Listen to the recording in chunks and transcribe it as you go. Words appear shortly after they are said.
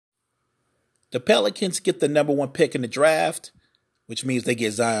The Pelicans get the number one pick in the draft, which means they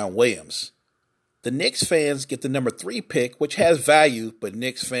get Zion Williams. The Knicks fans get the number 3 pick, which has value, but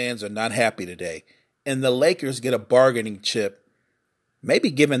Knicks fans are not happy today. And the Lakers get a bargaining chip,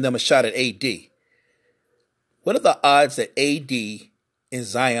 maybe giving them a shot at AD. What are the odds that AD and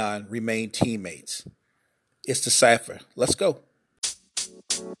Zion remain teammates? It's the Cypher. Let's go.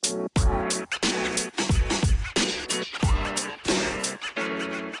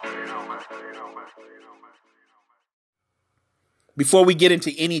 Before we get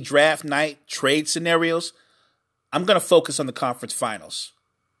into any draft night trade scenarios, I'm going to focus on the conference finals.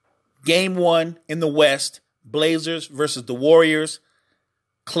 Game 1 in the West, Blazers versus the Warriors.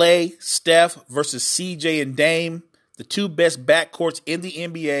 Clay, Steph versus CJ and Dame, the 2 best backcourts in the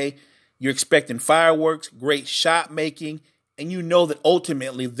NBA. You're expecting fireworks, great shot making, and you know that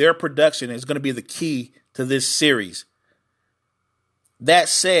ultimately their production is going to be the key to this series. That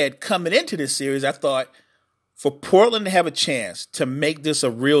said, coming into this series, I thought for Portland to have a chance to make this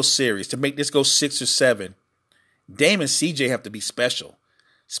a real series, to make this go 6 or 7, Dame and CJ have to be special.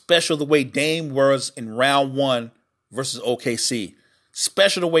 Special the way Dame was in round 1 versus OKC.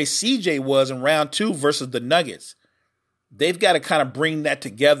 Special the way CJ was in round 2 versus the Nuggets. They've got to kind of bring that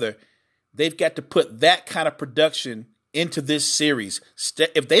together. They've got to put that kind of production into this series.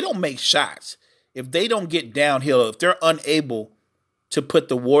 If they don't make shots, if they don't get downhill, if they're unable to put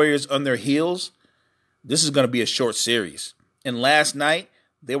the Warriors on their heels, this is going to be a short series. And last night,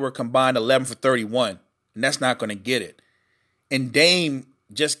 they were combined 11 for 31, and that's not going to get it. And Dame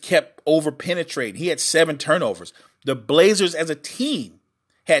just kept over-penetrating. He had 7 turnovers. The Blazers as a team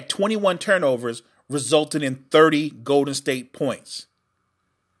had 21 turnovers, resulting in 30 Golden State points.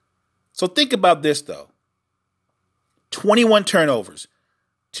 So think about this, though. 21 turnovers.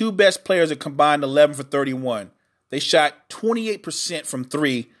 2 best players are combined 11 for 31. They shot 28% from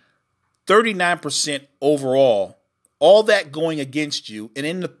 3, 39% overall. All that going against you. And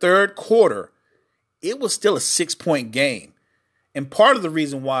in the third quarter, it was still a 6-point game. And part of the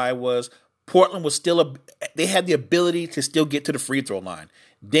reason why was Portland was still they had the ability to still get to the free throw line.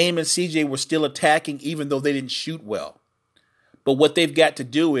 Dame and CJ were still attacking even though they didn't shoot well. But what they've got to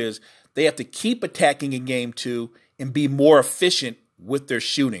do is they have to keep attacking in game 2 and be more efficient with their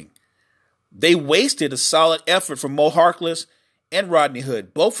shooting. They wasted a solid effort from Mo Harkless and Rodney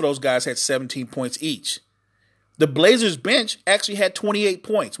Hood. Both of those guys had 17 points each. The Blazers bench actually had 28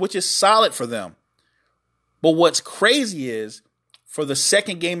 points, which is solid for them. But what's crazy is, for the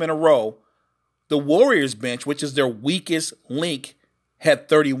second game in a row, the Warriors bench, which is their weakest link, had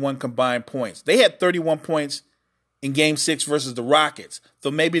 31 combined points. They had 31 points in Game 6 versus the Rockets.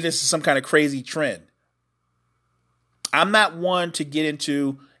 So maybe this is some kind of crazy trend. I'm not one to get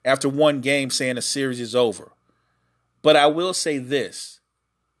into, after one game, saying a series is over. But I will say this.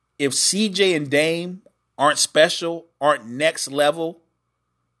 If CJ and Dame aren't special, aren't next level,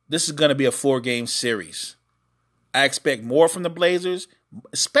 this is going to be a 4-game series. I expect more from the Blazers,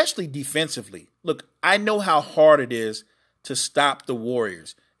 especially defensively. Look, I know how hard it is to stop the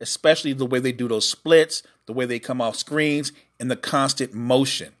Warriors, especially the way they do those splits, the way they come off screens, and the constant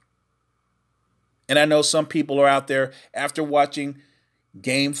motion. And I know some people are out there after watching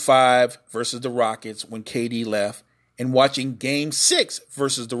Game 5 versus the Rockets when KD left and watching Game 6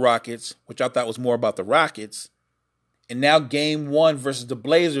 versus the Rockets, which I thought was more about the Rockets, and now Game 1 versus the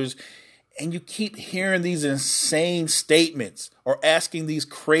Blazers, and you keep hearing these insane statements or asking these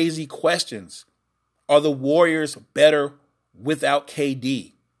crazy questions. Are the Warriors better without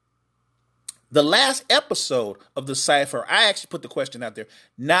KD? The last episode of The Cypher, I actually put the question out there,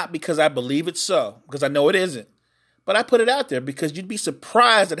 not because I believe it's so, because I know it isn't, but I put it out there because you'd be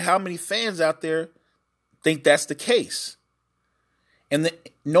surprised at how many fans out there think that's the case. And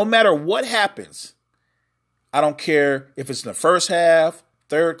no matter what happens, I don't care if it's in the first half,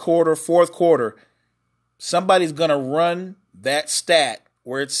 third quarter, fourth quarter, somebody's going to run that stat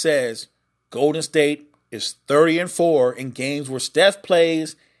where it says Golden State is 30-4 in games where Steph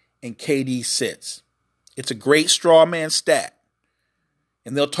plays and KD sits. It's a great straw man stat.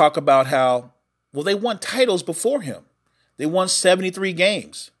 And they'll talk about how, well, they won titles before him. They won 73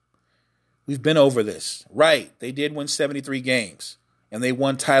 games. We've been over this. Right, they did win 73 games, and they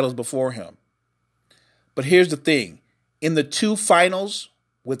won titles before him. But here's the thing. In the 2 finals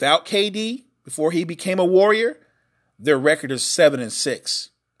without KD, before he became a Warrior, their record is 7-6.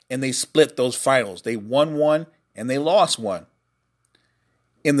 And they split those finals. They won 1 and they lost 1.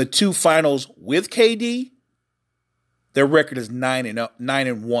 In the 2 finals with KD, their record is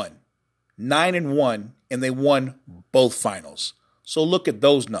 9-1. 9-1, and they won both finals. So look at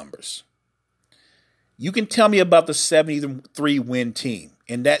those numbers. You can tell me about the 73-win team,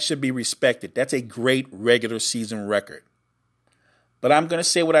 and that should be respected. That's a great regular season record. But I'm going to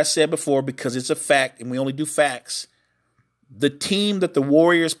say what I said before because it's a fact, and we only do facts. The team that the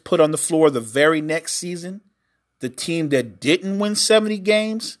Warriors put on the floor the very next season, the team that didn't win 70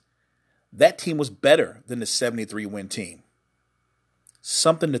 games, that team was better than the 73-win team.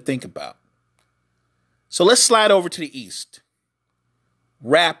 Something to think about. So let's slide over to the East.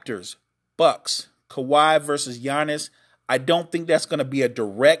 Raptors, Bucks, Kawhi versus Giannis. I don't think that's going to be a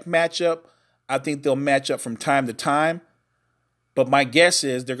direct matchup. I think they'll match up from time to time. But my guess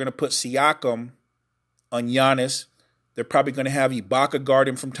is they're going to put Siakam on Giannis. They're probably going to have Ibaka guard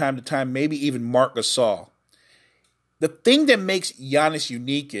him from time to time, maybe even Marc Gasol. The thing that makes Giannis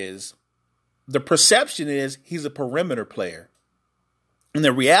unique is the perception is he's a perimeter player. And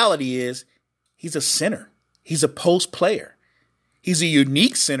the reality is he's a center. He's a post player. He's a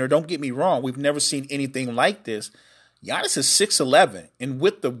unique center. Don't get me wrong. We've never seen anything like this. Giannis is 6'11", and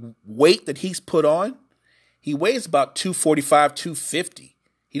with the weight that he's put on, he weighs about 245, 250.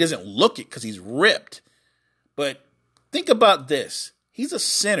 He doesn't look it because he's ripped. But think about this. He's a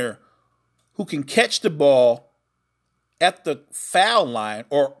center who can catch the ball at the foul line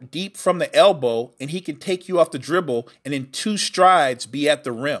or deep from the elbow, and he can take you off the dribble and in 2 strides be at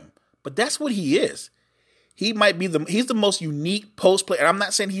the rim. But that's what he is. He might be he's the most unique post player. And I'm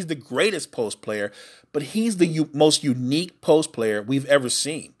not saying he's the greatest post player, but he's the most unique post player we've ever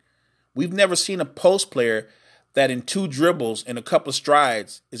seen. We've never seen a post player that in 2 dribbles and a couple of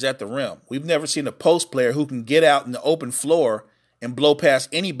strides is at the rim. We've never seen a post player who can get out in the open floor and blow past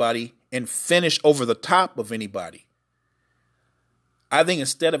anybody and finish over the top of anybody. I think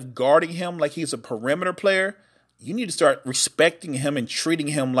instead of guarding him like he's a perimeter player, you need to start respecting him and treating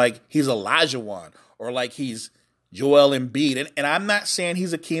him like he's Olajuwon or like he's Joel Embiid. And I'm not saying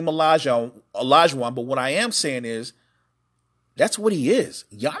he's Akeem Olajuwon, but what I am saying is that's what he is.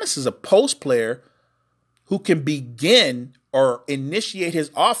 Giannis is a post player who can begin or initiate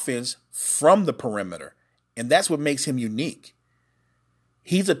his offense from the perimeter. And that's what makes him unique.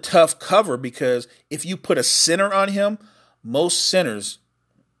 He's a tough cover because if you put a center on him, most centers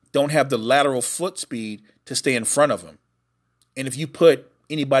don't have the lateral foot speed to stay in front of him. And if you put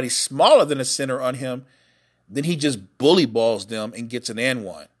anybody smaller than a center on him, then he just bully balls them and gets an and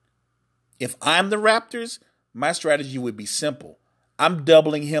one. If I'm the Raptors, my strategy would be simple. I'm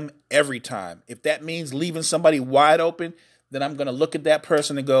doubling him every time. If that means leaving somebody wide open, then I'm going to look at that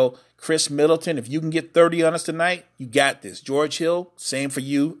person and go, Chris Middleton, if you can get 30 on us tonight, you got this. George Hill, same for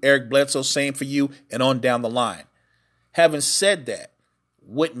you. Eric Bledsoe, same for you, and on down the line. Having said that,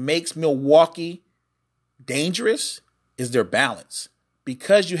 what makes Milwaukee dangerous is their balance.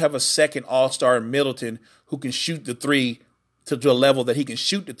 Because you have a second all-star in Middleton who can shoot the three to a level that he can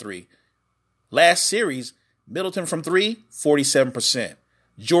shoot the three. Last series, Middleton from 3, 47%.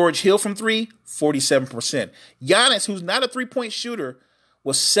 George Hill from 3, 47%. Giannis, who's not a three-point shooter,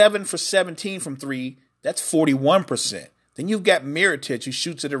 was 7 for 17 from 3. That's 41%. Then you've got Mirotic, who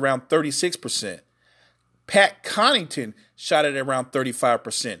shoots at around 36%. Pat Connaughton shot at around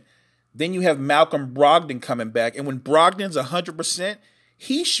 35%. Then you have Malcolm Brogdon coming back. And when Brogdon's 100%,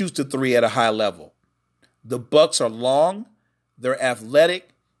 he shoots the three at a high level. The Bucks are long, they're athletic,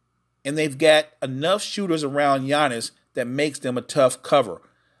 and they've got enough shooters around Giannis that makes them a tough cover.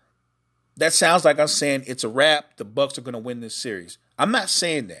 That sounds like I'm saying it's a wrap. The Bucks are going to win this series. I'm not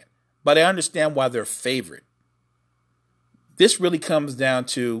saying that, but I understand why they're favored. This really comes down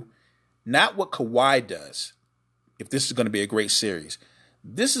to not what Kawhi does, if this is going to be a great series.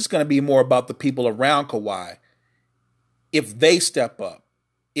 This is going to be more about the people around Kawhi. If they step up,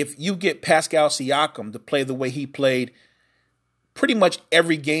 if you get Pascal Siakam to play the way he played pretty much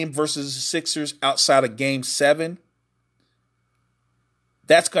every game versus the Sixers outside of Game 7,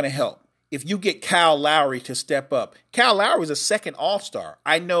 that's going to help. If you get Kyle Lowry to step up, Kyle Lowry is a second All-Star.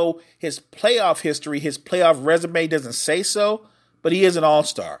 I know his playoff history, his playoff resume doesn't say so, but he is an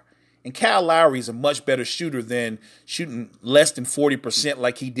All-Star. And Kyle Lowry is a much better shooter than shooting less than 40%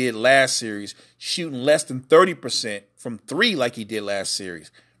 like he did last series, shooting less than 30% from 3 like he did last series.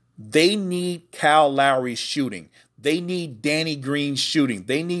 They need Kyle Lowry shooting. They need Danny Green shooting.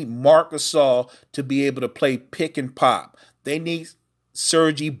 They need Marc Gasol to be able to play pick and pop. They need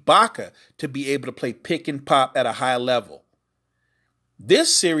Serge Ibaka to be able to play pick and pop at a high level.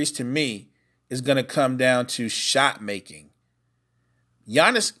 This series, to me, is going to come down to shot making.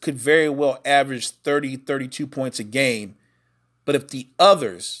 Giannis could very well average 30, 32 points a game, but if the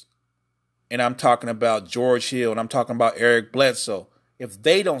others, and I'm talking about George Hill and I'm talking about Eric Bledsoe, if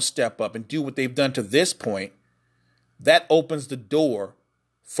they don't step up and do what they've done to this point, that opens the door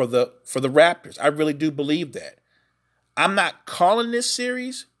for the Raptors. I really do believe that. I'm not calling this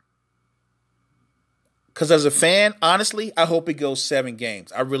series because as a fan, honestly, I hope it goes 7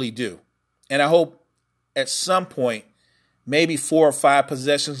 games. I really do. And I hope at some point, maybe 4 or 5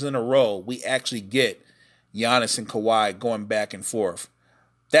 possessions in a row, we actually get Giannis and Kawhi going back and forth.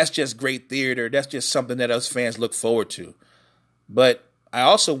 That's just great theater. That's just something that us fans look forward to. But I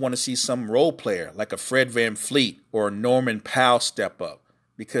also want to see some role player like a Fred VanVleet or a Norman Powell step up,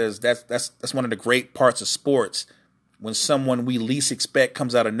 because that's one of the great parts of sports, when someone we least expect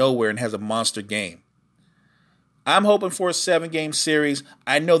comes out of nowhere and has a monster game. I'm hoping for a 7-game series.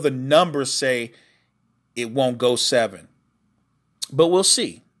 I know the numbers say it won't go 7, but we'll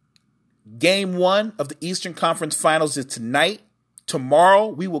see. Game 1 of the Eastern Conference Finals is tonight. Tomorrow,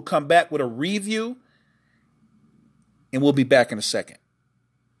 we will come back with a review, and we'll be back in a second.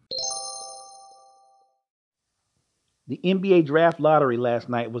 The NBA draft lottery last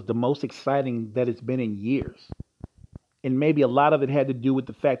night was the most exciting that it's been in years. And maybe a lot of it had to do with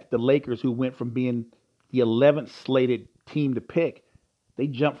the fact that the Lakers, who went from being the 11th slated team to pick, they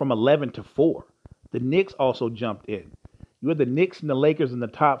jumped from 11 to 4. The Knicks also jumped in. You had the Knicks and the Lakers in the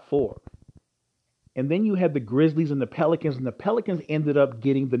top 4. And then you had the Grizzlies and the Pelicans ended up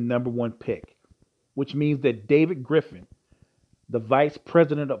getting the number 1 pick, which means that David Griffin, the vice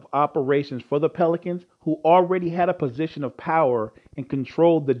president of operations for the Pelicans, who already had a position of power and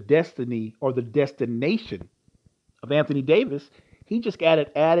controlled the destiny or the destination of Anthony Davis, he just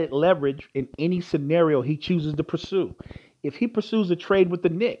added leverage in any scenario he chooses to pursue. If he pursues a trade with the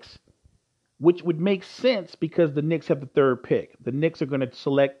Knicks, which would make sense because the Knicks have the 3rd pick, the Knicks are going to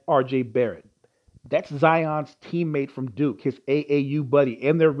select R.J. Barrett. That's Zion's teammate from Duke, his AAU buddy,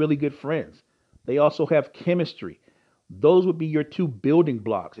 and they're really good friends. They also have chemistry. Those would be your 2 building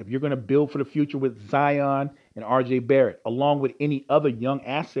blocks if you're going to build for the future with Zion and R.J. Barrett, along with any other young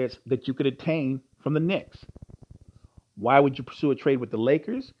assets that you could attain from the Knicks. Why would you pursue a trade with the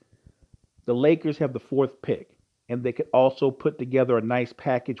Lakers? The Lakers have the 4th pick, and they could also put together a nice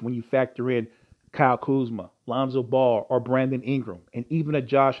package when you factor in Kyle Kuzma, Lonzo Ball, or Brandon Ingram, and even a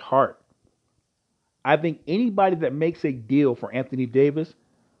Josh Hart. I think anybody that makes a deal for Anthony Davis,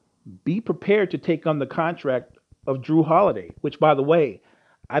 be prepared to take on the contract of Jrue Holiday, which, by the way,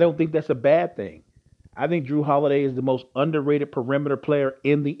 I don't think that's a bad thing. I think Jrue Holiday is the most underrated perimeter player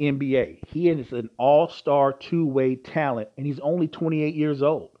in the NBA. He is an all-star 2-way talent, and he's only 28 years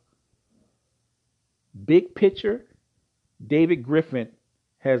old. Big picture, David Griffin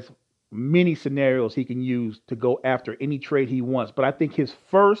has many scenarios he can use to go after any trade he wants. But I think his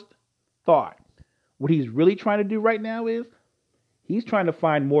first thought, what he's really trying to do right now is he's trying to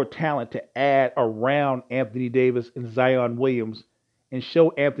find more talent to add around Anthony Davis and Zion Williams and show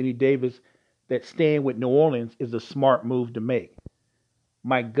Anthony Davis that staying with New Orleans is a smart move to make.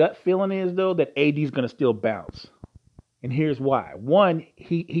 My gut feeling is, though, that AD is going to still bounce. And here's why. 1,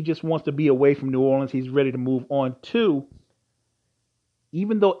 he just wants to be away from New Orleans. He's ready to move on. 2,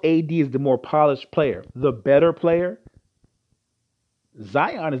 even though AD is the more polished player, the better player,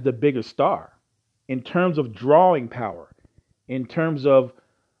 Zion is the bigger star in terms of drawing power, in terms of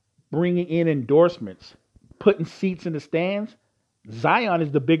bringing in endorsements, putting seats in the stands. Zion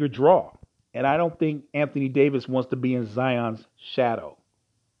is the bigger draw. And I don't think Anthony Davis wants to be in Zion's shadow.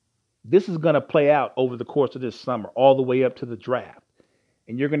 This is going to play out over the course of this summer, all the way up to the draft.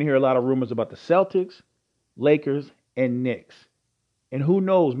 And you're going to hear a lot of rumors about the Celtics, Lakers, and Knicks. And who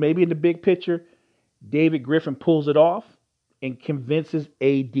knows, maybe in the big picture, David Griffin pulls it off and convinces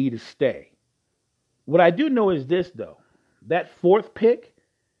AD to stay. What I do know is this, though. That 4th pick,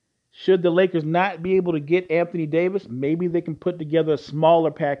 should the Lakers not be able to get Anthony Davis, maybe they can put together a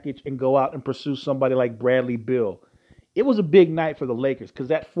smaller package and go out and pursue somebody like Bradley Beal. It was a big night for the Lakers because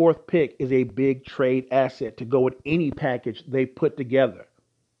that 4th pick is a big trade asset to go with any package they put together.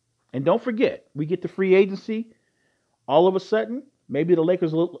 And don't forget, we get to free agency. All of a sudden, maybe the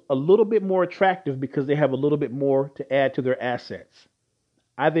Lakers look a little bit more attractive because they have a little bit more to add to their assets.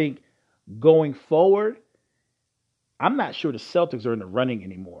 I think going forward, I'm not sure the Celtics are in the running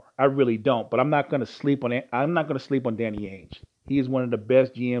anymore. I really don't. But I'm not going to sleep on Danny Ainge. He is one of the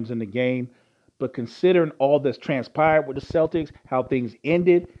best GMs in the game. But considering all that's transpired with the Celtics, how things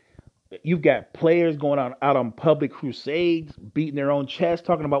ended, you've got players going out on public crusades, beating their own chest,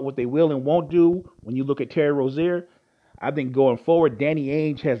 talking about what they will and won't do. When you look at Terry Rozier, I think going forward, Danny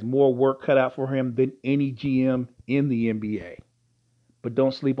Ainge has more work cut out for him than any GM in the NBA. But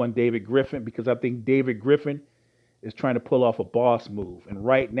don't sleep on David Griffin, because I think David Griffin is trying to pull off a boss move. And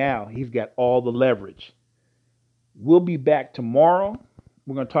right now, he's got all the leverage. We'll be back tomorrow.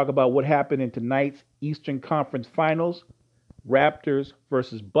 We're going to talk about what happened in tonight's Eastern Conference Finals. Raptors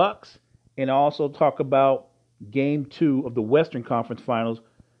versus Bucks, and also talk about game 2 of the Western Conference Finals.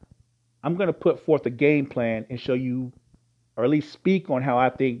 I'm going to put forth a game plan and show you, or at least speak on how I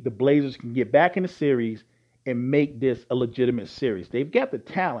think the Blazers can get back in the series and make this a legitimate series. They've got the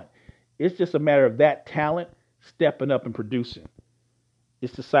talent. It's just a matter of that talent stepping up and producing.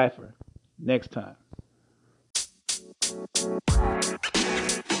 It's the Cypher. Next time.